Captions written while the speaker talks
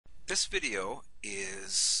This video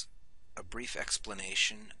is a brief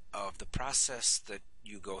explanation of the process that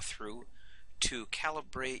you go through to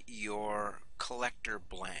calibrate your collector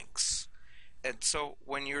blanks. And so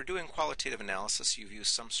when you're doing qualitative analysis, you've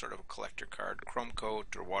used some sort of a collector card, chrome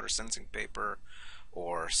coat or water sensing paper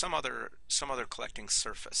or some other collecting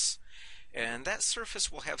surface. And that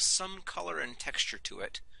surface will have some color and texture to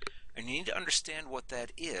it, and you need to understand what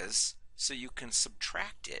that is so you can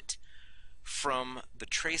subtract it from the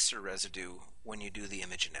tracer residue when you do the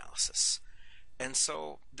image analysis. And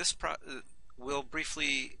so we'll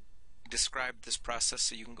briefly describe this process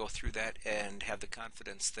so you can go through that and have the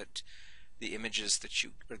confidence that the images that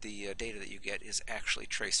you, or the data that you get, is actually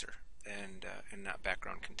tracer and not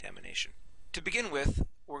background contamination. To begin with,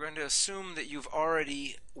 we're going to assume that you've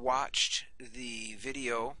already watched the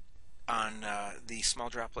video on the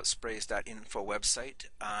smalldropletsprays.info website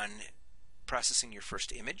on processing your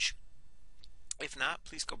first image. If not,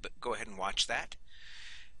 please go ahead and watch that.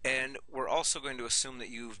 And we're also going to assume that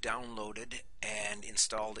you've downloaded and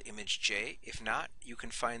installed ImageJ. If not, you can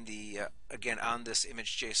find the, again, on this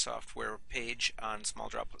ImageJ software page on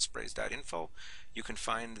smalldropletsprays.info, you can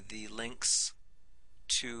find the links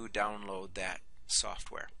to download that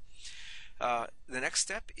software. The next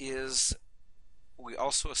step is we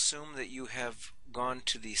also assume that you have gone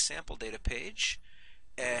to the sample data page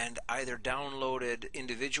and either downloaded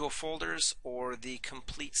individual folders or the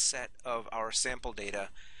complete set of our sample data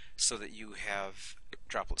so that you have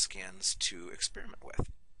droplet scans to experiment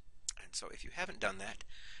with. And so if you haven't done that,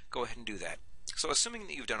 go ahead and do that. So assuming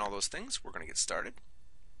that you've done all those things, we're going to get started.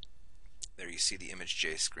 There you see the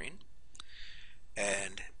ImageJ screen.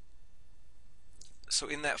 And so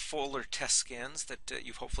in that folder test scans that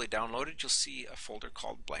you've hopefully downloaded, you'll see a folder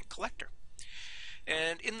called Blank Collector.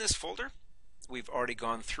 And in this folder, we've already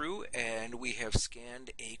gone through and we have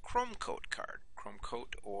scanned a chrome coat card. Chrome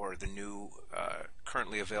coat, or the new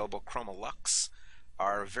currently available Chroma Lux,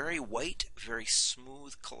 are very white, very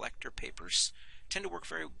smooth collector papers. Tend to work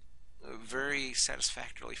very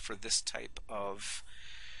satisfactorily for this type of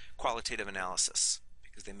qualitative analysis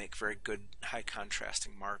because they make very good high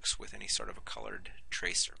contrasting marks with any sort of a colored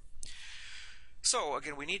tracer. So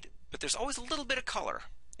again, but there's always a little bit of color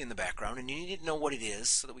in the background, and you need to know what it is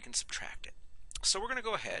so that we can subtract it. So we're going to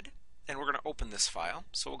go ahead and we're going to open this file.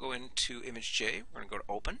 So we'll go into ImageJ, we're going to go to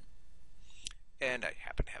Open, and I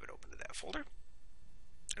happen to have it open to that folder,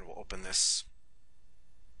 and we'll open this.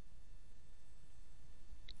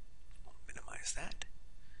 We'll minimize that,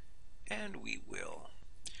 and we will.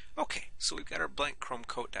 Okay, so we've got our blank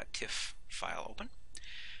chromecoat.tiff file open,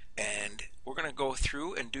 and we're going to go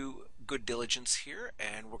through and do good diligence here,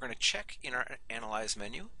 and we're going to check in our Analyze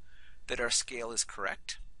menu that our scale is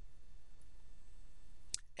correct.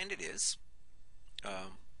 And it is.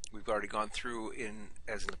 We've already gone through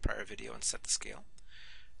as in the prior video and set the scale.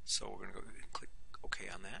 So we're going to go and click OK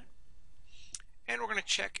on that. And we're going to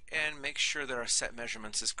check and make sure that our set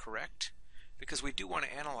measurements is correct, because we do want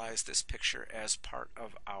to analyze this picture as part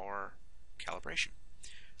of our calibration.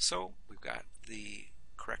 So we've got the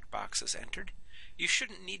correct boxes entered. You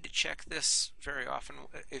shouldn't need to check this very often,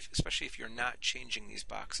 especially if you're not changing these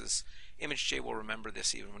boxes. ImageJ will remember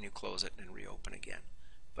this even when you close it and reopen again.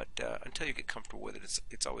 But until you get comfortable with it,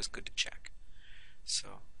 it's always good to check.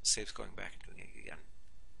 So saves going back and doing it again.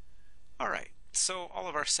 Alright, so all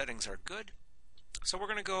of our settings are good. So we're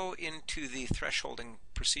going to go into the thresholding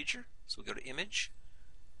procedure. So we go to Image,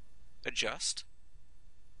 Adjust,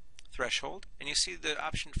 Threshold, and you see the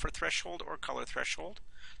option for threshold or color threshold.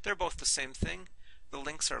 They're both the same thing. The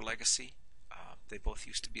links are legacy. They both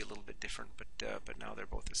used to be a little bit different, but now they're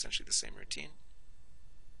both essentially the same routine.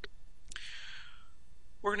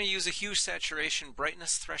 We're going to use a hue, saturation,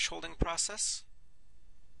 brightness thresholding process.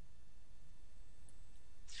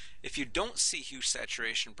 If you don't see hue,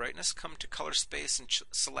 saturation, brightness, come to color space and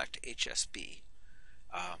select HSB.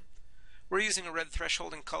 We're using a red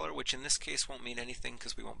thresholding color, which in this case won't mean anything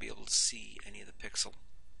because we won't be able to see any of the pixel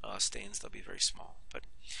stains. They'll be very small.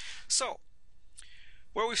 So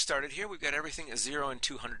where we've started here, we've got everything at 0 and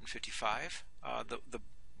 255. The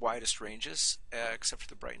widest ranges except for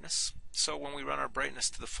the brightness. So when we run our brightness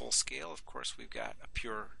to the full scale, of course we've got a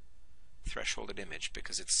pure thresholded image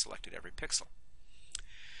because it's selected every pixel.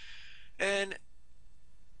 And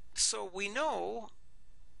so we know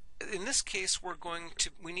in this case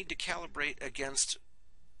we need to calibrate against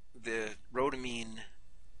the rhodamine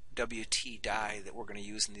WT dye that we're going to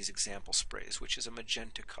use in these example sprays, which is a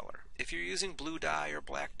magenta color. If you're using blue dye or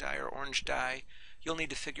black dye or orange dye, you'll need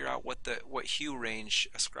to figure out what hue range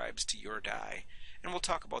ascribes to your dye, and we'll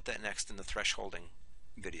talk about that next in the thresholding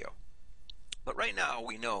video. But right now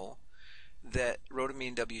we know that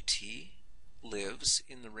rhodamine WT lives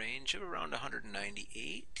in the range of around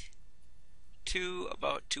 198 to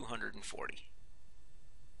about 240,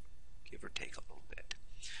 give or take a little bit.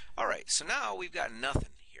 Alright, so now we've got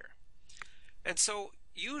nothing here. And so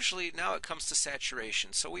usually now it comes to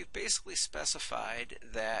saturation. So we've basically specified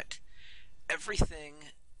that everything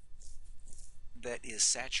that is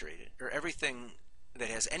saturated, or everything that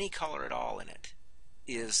has any color at all in it,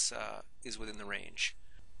 is within the range.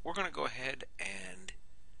 We're going to go ahead and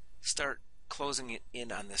start closing it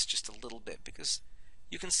in on this just a little bit, because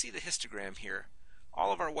you can see the histogram here.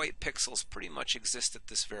 All of our white pixels pretty much exist at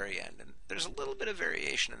this very end, and there's a little bit of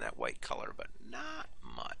variation in that white color, but not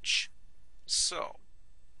much. So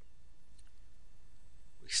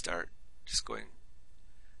we start just going.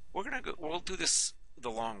 We'll do this the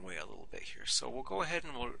long way a little bit here. So we'll go ahead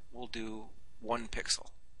and we'll do 1 pixel,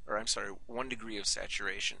 or I'm sorry, 1 degree of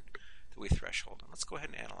saturation that we threshold. And let's go ahead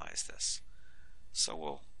and analyze this. So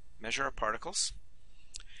we'll measure our particles.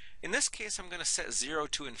 In this case, I'm going to set 0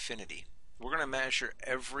 to infinity. We're going to measure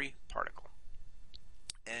every particle,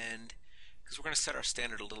 and because we're going to set our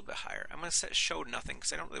standard a little bit higher, I'm going to set show nothing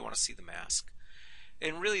because I don't really want to see the mask.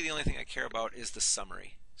 And really the only thing I care about is the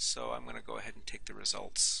summary. So I'm going to go ahead and take the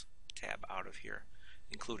results tab out of here.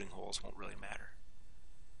 Including holes won't really matter.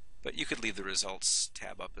 But you could leave the results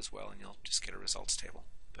tab up as well and you'll just get a results table.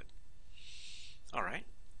 But alright.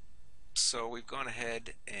 So we've gone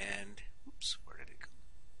ahead and oops, where did it go?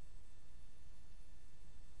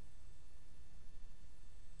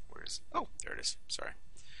 Where is it? Oh, there it is. Sorry.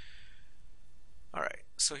 Alright,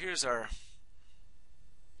 so here's our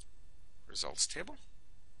results table.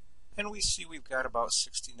 And we see we've got about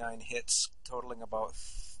 69 hits, totaling about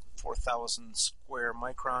 4,000 square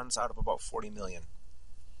microns out of about 40 million.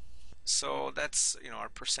 So that's, our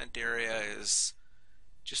percent area is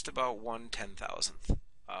just about 1/10,000th.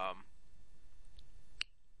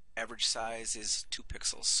 Average size is 2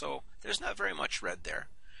 pixels, so there's not very much red there.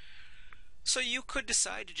 So you could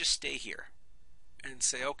decide to just stay here and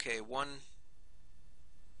say, okay, one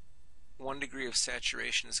degree of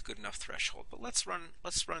saturation is a good enough threshold. But let's run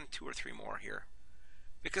 2 or 3 more here,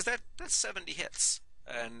 because that's 70 hits.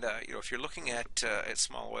 And if you're looking at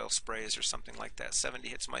small oil sprays or something like that, 70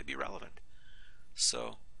 hits might be relevant.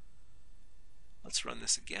 So let's run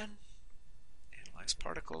this again. Analyze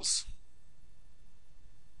particles.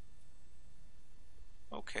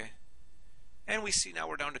 Okay, and we see now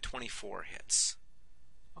we're down to 24 hits.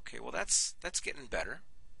 Okay, well that's getting better.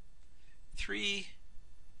 3.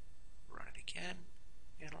 Run it again.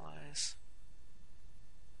 Analyze.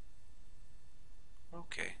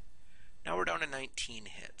 Okay. Now we're down to 19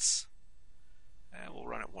 hits. We'll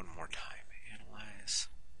run it one more time. Analyze.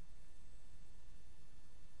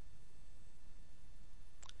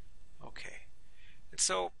 Okay. And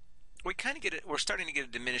so we kind of we're starting to get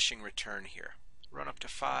a diminishing return here. Run up to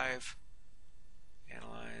 5.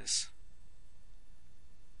 Analyze.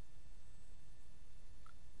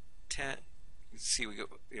 10. See, we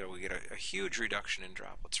get a huge reduction in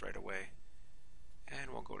droplets right away.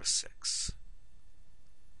 And we'll go to 6.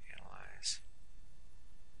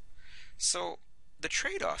 So the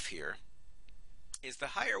trade-off here is the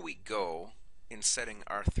higher we go in setting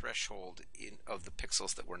our threshold of the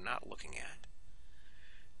pixels that we're not looking at,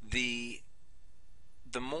 the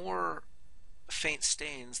more faint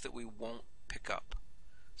stains that we won't pick up.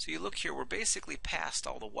 So you look here, we're basically past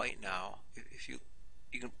all the white now. If you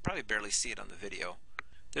can probably barely see it on the video.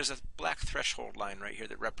 There's a black threshold line right here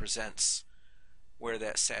that represents where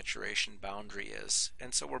that saturation boundary is.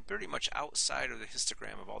 And so we're pretty much outside of the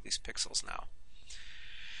histogram of all these pixels now.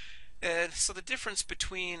 And so the difference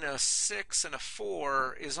between a 6 and a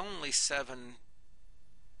 4 is only 7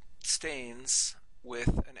 stains with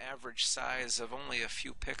an average size of only a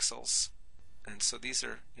few pixels. And so these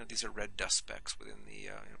are red dust specks within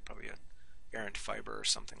the probably an errant fiber or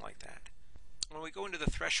something like that. When we go into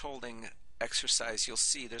the thresholding exercise, you'll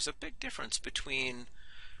see there's a big difference between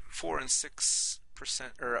 4 and 6%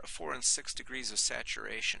 or 4 and 6 degrees of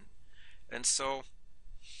saturation. And so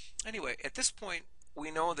anyway, at this point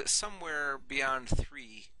we know that somewhere beyond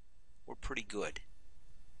 3 we're pretty good.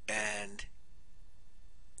 And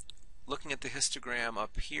looking at the histogram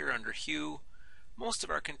up here under hue, most of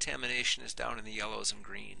our contamination is down in the yellows and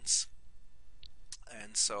greens.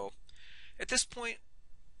 And so at this point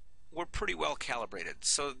we're pretty well calibrated.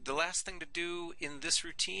 So the last thing to do in this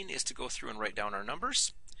routine is to go through and write down our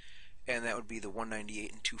numbers. And that would be the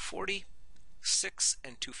 198 and 240, 6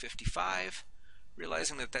 and 255,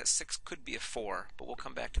 realizing that 6 could be a 4, but we'll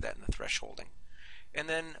come back to that in the thresholding. And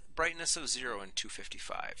then brightness of 0 and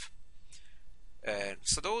 255.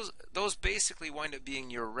 So those basically wind up being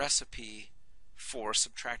your recipe for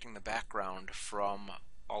subtracting the background from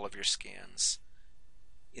all of your scans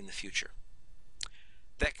in the future.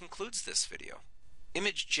 That concludes this video.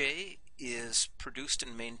 ImageJ is produced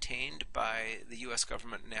and maintained by the U.S.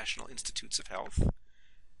 Government National Institutes of Health,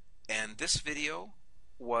 and this video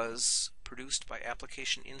was produced by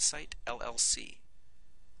Application Insight, LLC.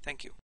 Thank you.